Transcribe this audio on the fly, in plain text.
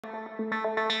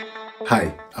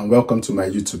Hi, and welcome to my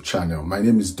YouTube channel. My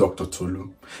name is Dr.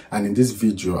 Tolu, and in this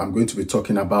video I'm going to be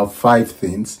talking about 5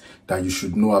 things that you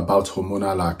should know about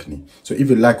hormonal acne. So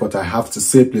if you like what I have to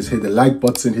say, please hit the like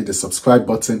button, hit the subscribe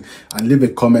button, and leave a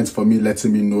comment for me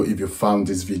letting me know if you found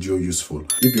this video useful.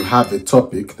 If you have a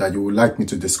topic that you would like me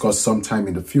to discuss sometime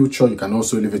in the future, you can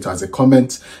also leave it as a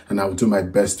comment and I will do my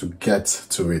best to get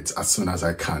to it as soon as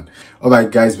I can.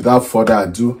 Alright guys, without further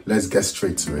ado, let's get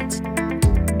straight to it.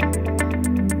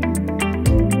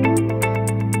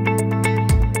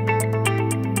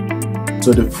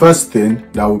 So the first thing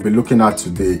that we'll be looking at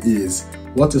today is,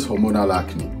 what is hormonal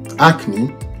acne?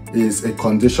 Acne is a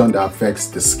condition that affects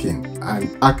the skin,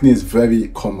 and acne is very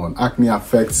common. Acne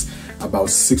affects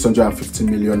about 650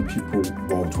 million people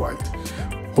worldwide.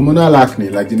 Hormonal acne,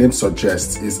 like the name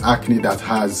suggests, is acne that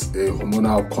has a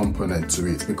hormonal component to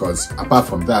it, because apart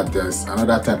from that, there's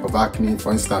another type of acne,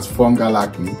 for instance, fungal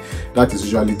acne, that is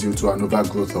usually due to an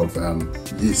overgrowth of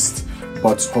yeast.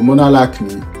 But hormonal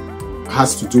acne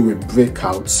has to do with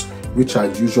breakouts, which are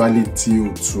usually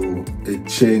due to a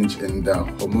change in the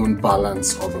hormone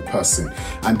balance of a person,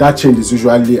 and that change is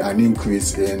usually an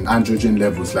increase in androgen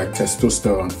levels like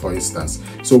testosterone, for instance.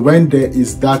 So when there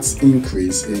is that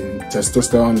increase in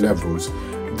testosterone levels,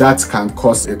 that can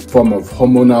cause a form of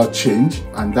hormonal change,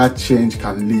 and that change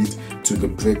can lead to the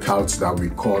breakouts that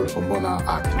we call hormonal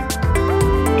acne.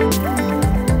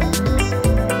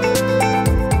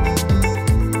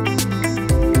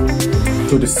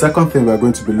 So the second thing we're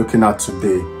going to be looking at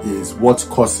today is what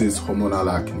causes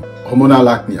hormonal acne. Hormonal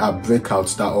acne are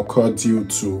breakouts that occur due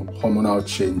to hormonal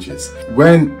changes.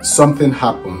 When something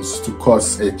happens to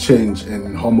cause a change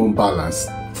in hormone balance,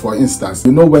 for instance,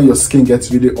 you know when your skin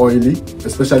gets really oily,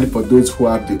 especially for those who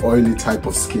have the oily type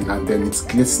of skin, and then it's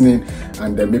glistening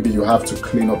and then maybe you have to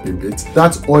clean up a bit.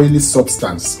 That oily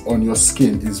substance on your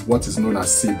skin is what is known as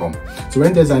sebum. So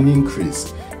when there's an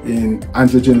increase in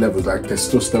androgen levels like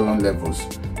testosterone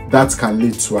levels, that can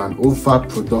lead to an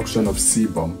overproduction of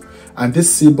sebum, and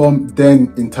this sebum then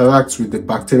interacts with the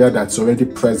bacteria that's already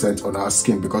present on our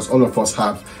skin, because all of us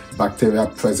have bacteria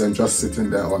present just sitting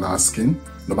there on our skin,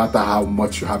 no matter how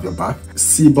much you have your bath.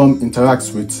 Sebum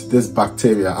interacts with this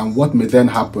bacteria, and what may then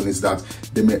happen is that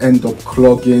they may end up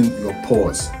clogging your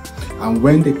pores. And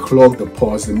when they clog the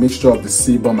pores, the mixture of the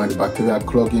sebum and the bacteria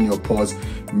clogging your pores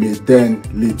may then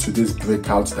lead to this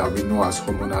breakout that we know as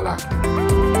hormonal acne.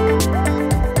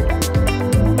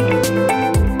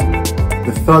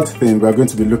 The third thing we're going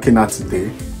to be looking at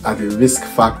today are the risk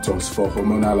factors for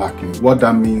hormonal acne. What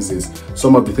that means is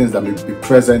some of the things that may be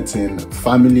present in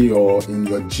family or in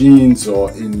your genes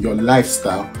or in your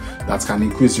lifestyle that can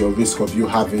increase your risk of you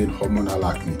having hormonal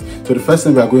acne. So the first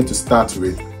thing we are going to start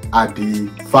with are the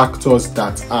factors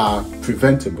that are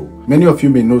preventable. Many of you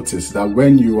may notice that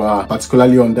when you are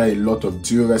particularly under a lot of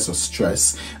duress or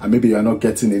stress, and maybe you are not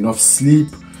getting enough sleep,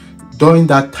 during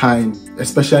that time,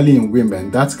 especially in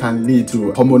women, that can lead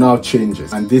to hormonal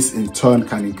changes, and this in turn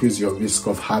can increase your risk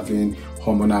of having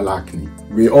hormonal acne.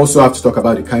 We also have to talk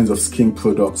about the kinds of skin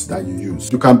products that you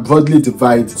use. You can broadly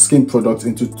divide skin products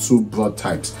into 2 broad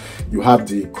types. You have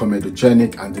the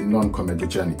comedogenic and the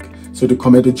non-comedogenic. So the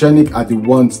comedogenic are the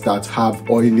ones that have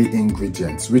oily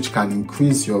ingredients, which can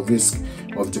increase your risk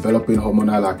of developing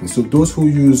hormonal acne. So those who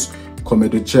use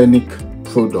comedogenic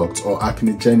products or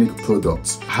acnegenic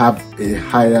products have a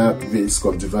higher risk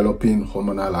of developing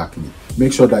hormonal acne.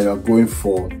 Make sure that you are going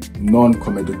for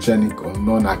non-comedogenic or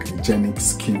non-acnegenic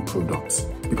skin products,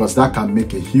 because that can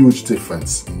make a huge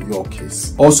difference in your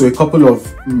case. Also, a couple of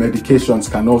medications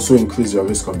can also increase your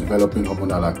risk of developing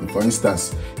hormonal acne. For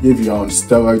instance, if you're on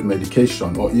steroid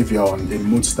medication, or if you're on a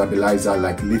mood stabilizer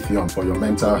like lithium for your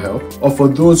mental health, or for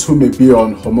those who may be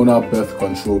on hormonal birth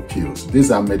control pills.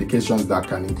 These are medications that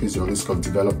can increase your risk of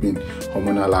developing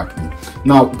hormonal acne.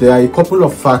 Now, there are a couple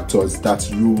of factors that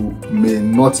you may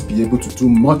not be able to do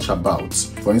much about.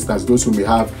 For instance, those who may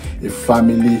have a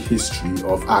family history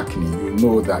of acne, you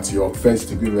know that your first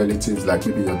degree relatives, like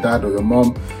maybe your dad or your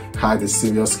mom, had a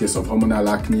serious case of hormonal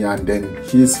acne, and then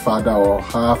his father or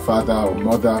her father or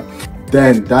mother,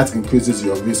 then that increases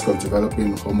your risk of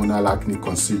developing hormonal acne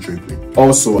considerably.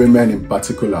 Also, women in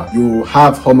particular, you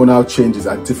have hormonal changes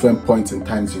at different points in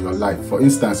times in your life. For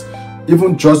instance,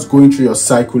 even just going through your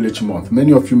cycle each month,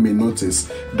 many of you may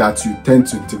notice that you tend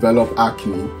to develop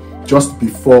acne just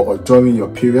before or during your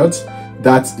periods.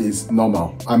 that is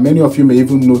normal. And many of you may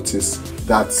even notice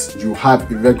that you have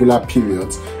irregular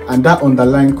periods, and that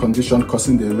underlying condition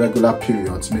causing the irregular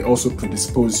periods may also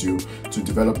predispose you to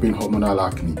developing hormonal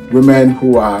acne. Women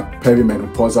who are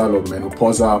perimenopausal or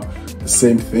menopausal, the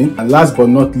same thing. And last but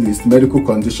not least, medical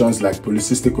conditions like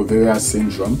polycystic ovarian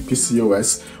syndrome,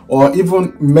 PCOS, or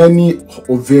even many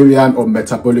ovarian or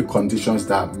metabolic conditions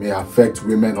that may affect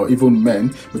women or even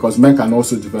men, because men can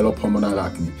also develop hormonal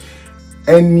acne.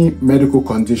 Any medical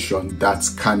condition that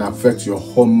can affect your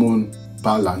hormone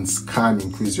balance can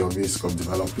increase your risk of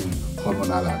developing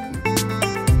hormonal acne.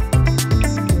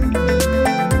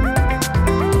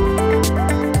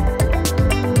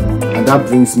 And that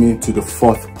brings me to the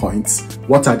fourth point.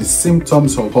 What are the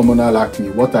symptoms of hormonal acne?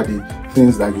 What are the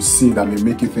things that you see that may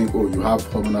make you think, oh, you have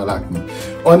hormonal acne?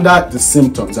 Under the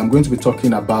symptoms, I'm going to be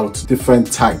talking about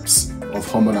different types of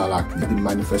hormonal acne, the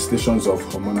manifestations of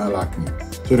hormonal acne.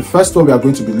 So the first one we are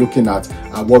going to be looking at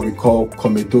are what we call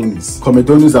comedones.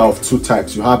 Comedones are of two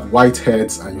types. You have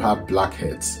whiteheads and you have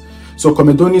blackheads. So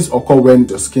comedones occur when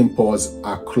the skin pores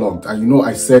are clogged. And you know,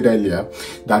 I said earlier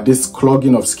that this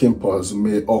clogging of skin pores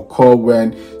may occur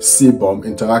when sebum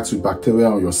interacts with bacteria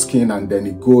on your skin and then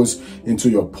it goes into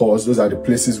your pores. Those are the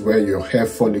places where your hair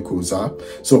follicles are.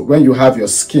 So when you have your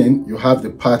skin, you have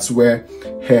the parts where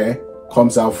hair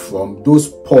comes out from. Those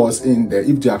pores in there,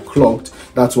 if they are clogged,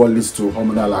 that's what leads to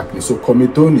hormonal acne. So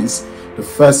comedones, the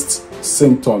first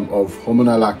symptom of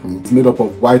hormonal acne, is made up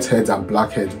of whiteheads and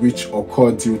blackheads, which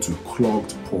occur due to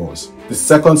clogged pores. The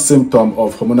second symptom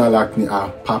of hormonal acne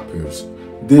are papules.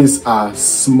 These are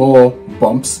small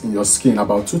bumps in your skin,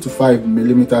 about 2 to 5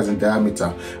 millimeters in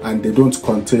diameter, and they don't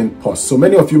contain pus. So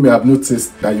many of you may have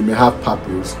noticed that you may have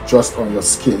papules just on your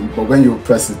skin, but when you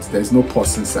press it, there is no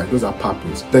pus inside. Those are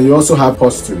papules. Then you also have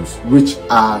pustules, which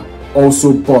are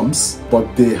also bumps,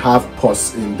 but they have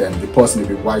pus in them. The pus may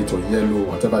be white or yellow,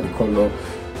 whatever the color.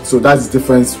 So that's the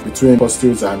difference between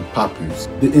pustules and papules.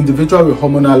 The individual with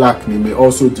hormonal acne may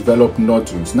also develop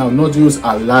nodules. Now, nodules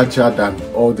are larger than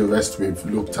all the rest we've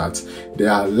looked at. They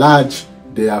are large,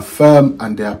 they are firm,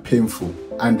 and they are painful.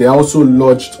 And they are also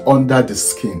lodged under the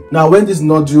skin. Now, when these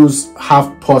nodules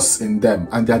have pus in them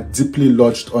and they are deeply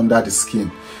lodged under the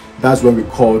skin, that's when we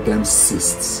call them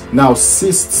cysts. Now,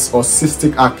 cysts or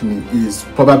cystic acne is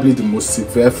probably the most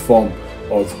severe form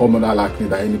of hormonal acne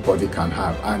that anybody can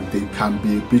have, and they can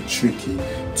be a bit tricky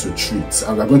to treat.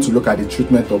 And we're going to look at the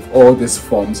treatment of all these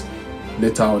forms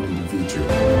later on in the video.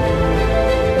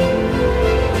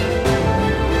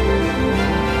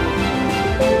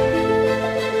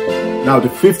 Now, the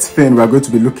fifth thing we're going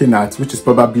to be looking at, which is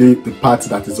probably the part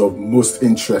that is of most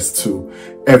interest to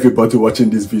everybody watching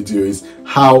this video, is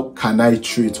how can I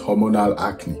treat hormonal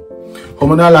acne?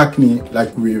 Hormonal acne,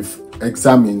 like we've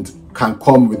examined, can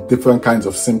come with different kinds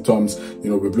of symptoms. You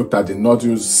know, we've looked at the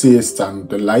nodules, cysts, and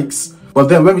the likes. But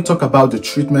then when we talk about the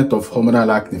treatment of hormonal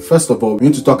acne, first of all, we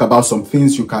need to talk about some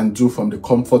things you can do from the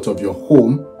comfort of your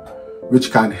home,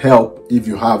 which can help if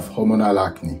you have hormonal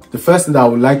acne. The first thing that I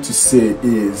would like to say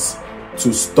is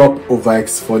to stop over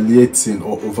exfoliating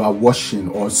or over washing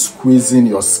or squeezing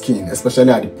your skin,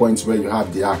 especially at the point where you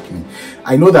have the acne.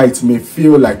 I know that it may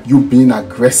feel like you being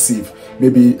aggressive,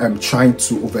 maybe trying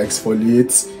to over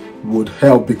exfoliate would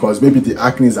help because maybe the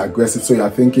acne is aggressive, so you're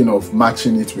thinking of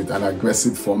matching it with an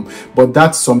aggressive form, but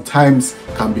that sometimes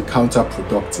can be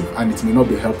counterproductive and it may not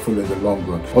be helpful in the long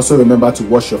run. Also, remember to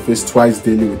wash your face twice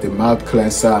daily with a mild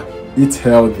cleanser. Eat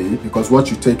healthy, because what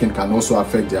you take in can also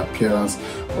affect the appearance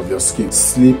of your skin.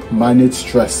 Sleep, manage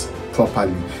stress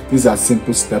properly. These are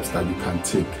simple steps that you can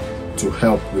take to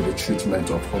help with the treatment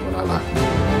of hormonal acne.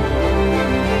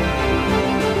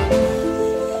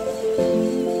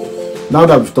 Now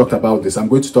that we've talked about this, I'm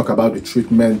going to talk about the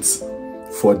treatments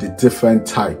for the different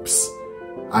types.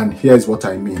 And here's what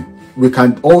I mean. We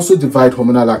can also divide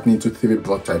hormonal acne into 3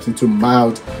 broad types, into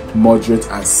mild, moderate,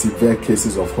 and severe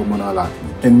cases of hormonal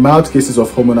acne. In mild cases of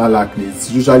hormonal acne,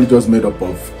 it's usually just made up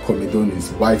of comedones,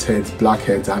 whiteheads,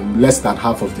 blackheads, and less than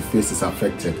half of the face is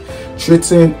affected.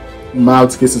 Treating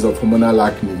mild cases of hormonal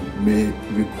acne may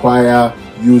require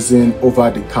using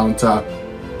over-the-counter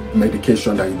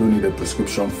medication that you don't need a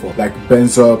prescription for, like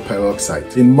benzoyl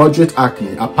peroxide. In moderate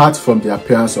acne, apart from the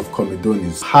appearance of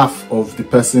comedones, half of the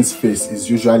person's face is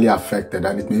usually affected,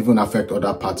 and it may even affect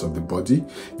other parts of the body.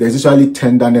 There's usually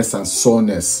tenderness and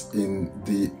soreness in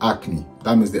the acne.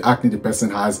 That means the acne the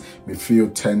person has may feel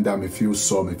tender, may feel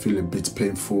sore, may feel a bit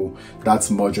painful. That's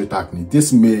moderate acne.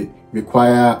 This may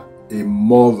require a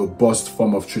more robust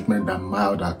form of treatment than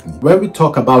mild acne. When we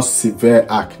talk about severe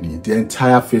acne, the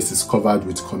entire face is covered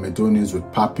with comedones, with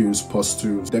papules,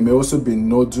 pustules. There may also be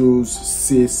nodules,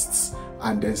 cysts,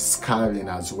 and then scarring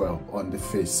as well on the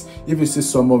face. If you see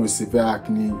someone with severe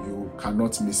acne, you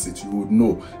cannot miss it. You would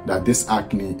know that this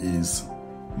acne is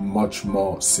much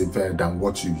more severe than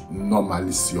what you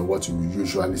normally see or what you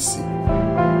usually see.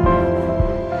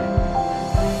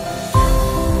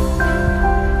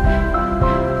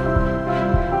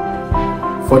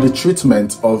 For the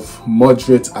treatment of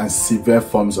moderate and severe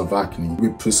forms of acne, we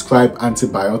prescribe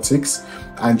antibiotics,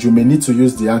 and you may need to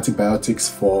use the antibiotics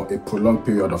for a prolonged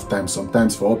period of time,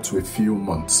 sometimes for up to a few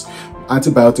months.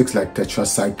 Antibiotics like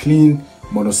tetracycline,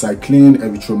 monocycline,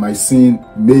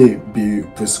 erythromycin may be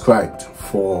prescribed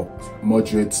for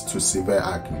moderate to severe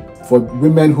acne. For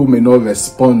women who may not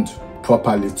respond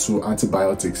properly to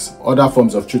antibiotics, other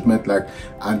forms of treatment like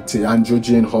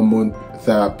anti-androgen hormone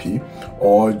therapy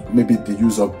or maybe the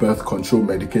use of birth control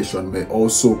medication may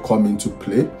also come into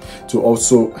play to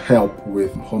also help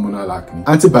with hormonal acne.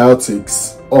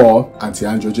 Antibiotics or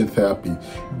anti-androgen therapy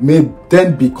may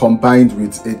then be combined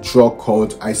with a drug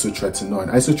called isotretinoin.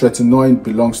 Isotretinoin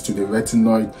belongs to the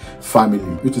retinoid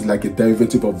family, which is like a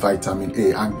derivative of vitamin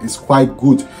A, and is quite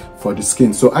good for the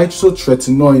skin. So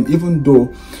isotretinoin, even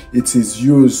though it is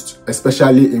used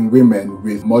especially in women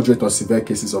with moderate or severe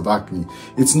cases of acne,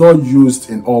 it's not used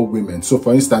in all women. So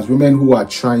for instance, women who are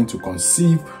trying to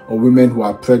conceive or women who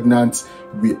are pregnant,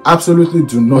 we absolutely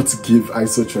do not give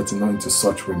isotretinoin to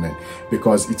such women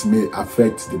because it may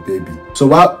affect the baby. So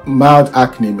while mild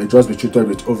acne may just be treated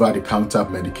with over-the-counter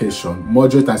medication,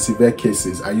 moderate and severe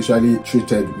cases are usually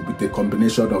treated with a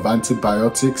combination of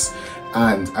antibiotics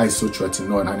and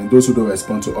isotretinoin. And in those who don't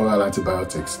respond to oral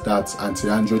antibiotics, that's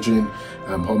anti-androgen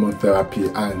hormone therapy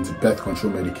and birth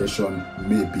control medication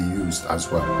may be used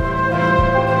as well.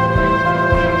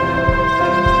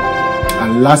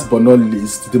 And last but not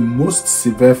least, the most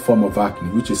severe form of acne,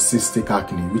 which is cystic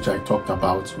acne, which I talked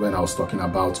about when I was talking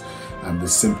about the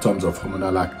symptoms of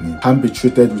hormonal acne, can be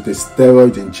treated with a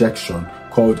steroid injection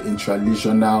called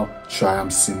intralesional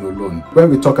triamcinolone. When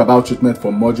we talk about treatment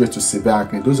for moderate to severe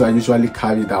acne, those are usually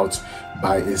carried out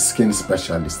by a skin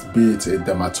specialist, be it a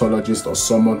dermatologist or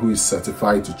someone who is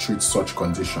certified to treat such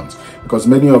conditions. Because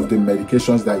many of the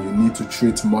medications that you need to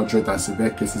treat moderate and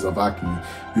severe cases of acne,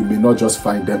 you may not just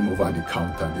find them over the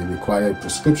counter. They require a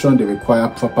prescription, they require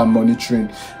proper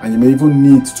monitoring, and you may even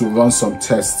need to run some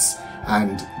tests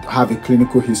and have a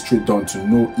clinical history done to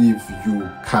know if you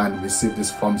can receive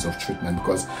these forms of treatment,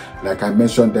 because like I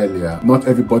mentioned earlier, not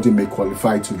everybody may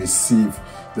qualify to receive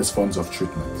these forms of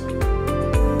treatment.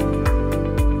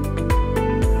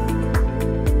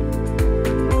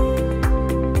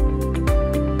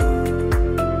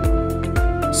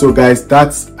 So guys,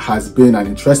 that has been an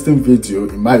interesting video,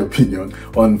 in my opinion,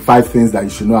 on 5 things that you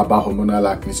should know about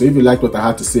hormonal acne. So if you liked what I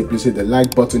had to say, please hit the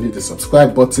like button, hit the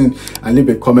subscribe button, and leave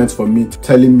a comment for me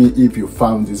telling me if you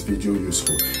found this video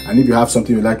useful. And if you have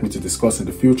something you'd like me to discuss in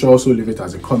the future, also leave it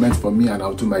as a comment for me and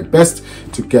I'll do my best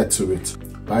to get to it.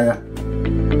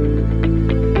 Bye.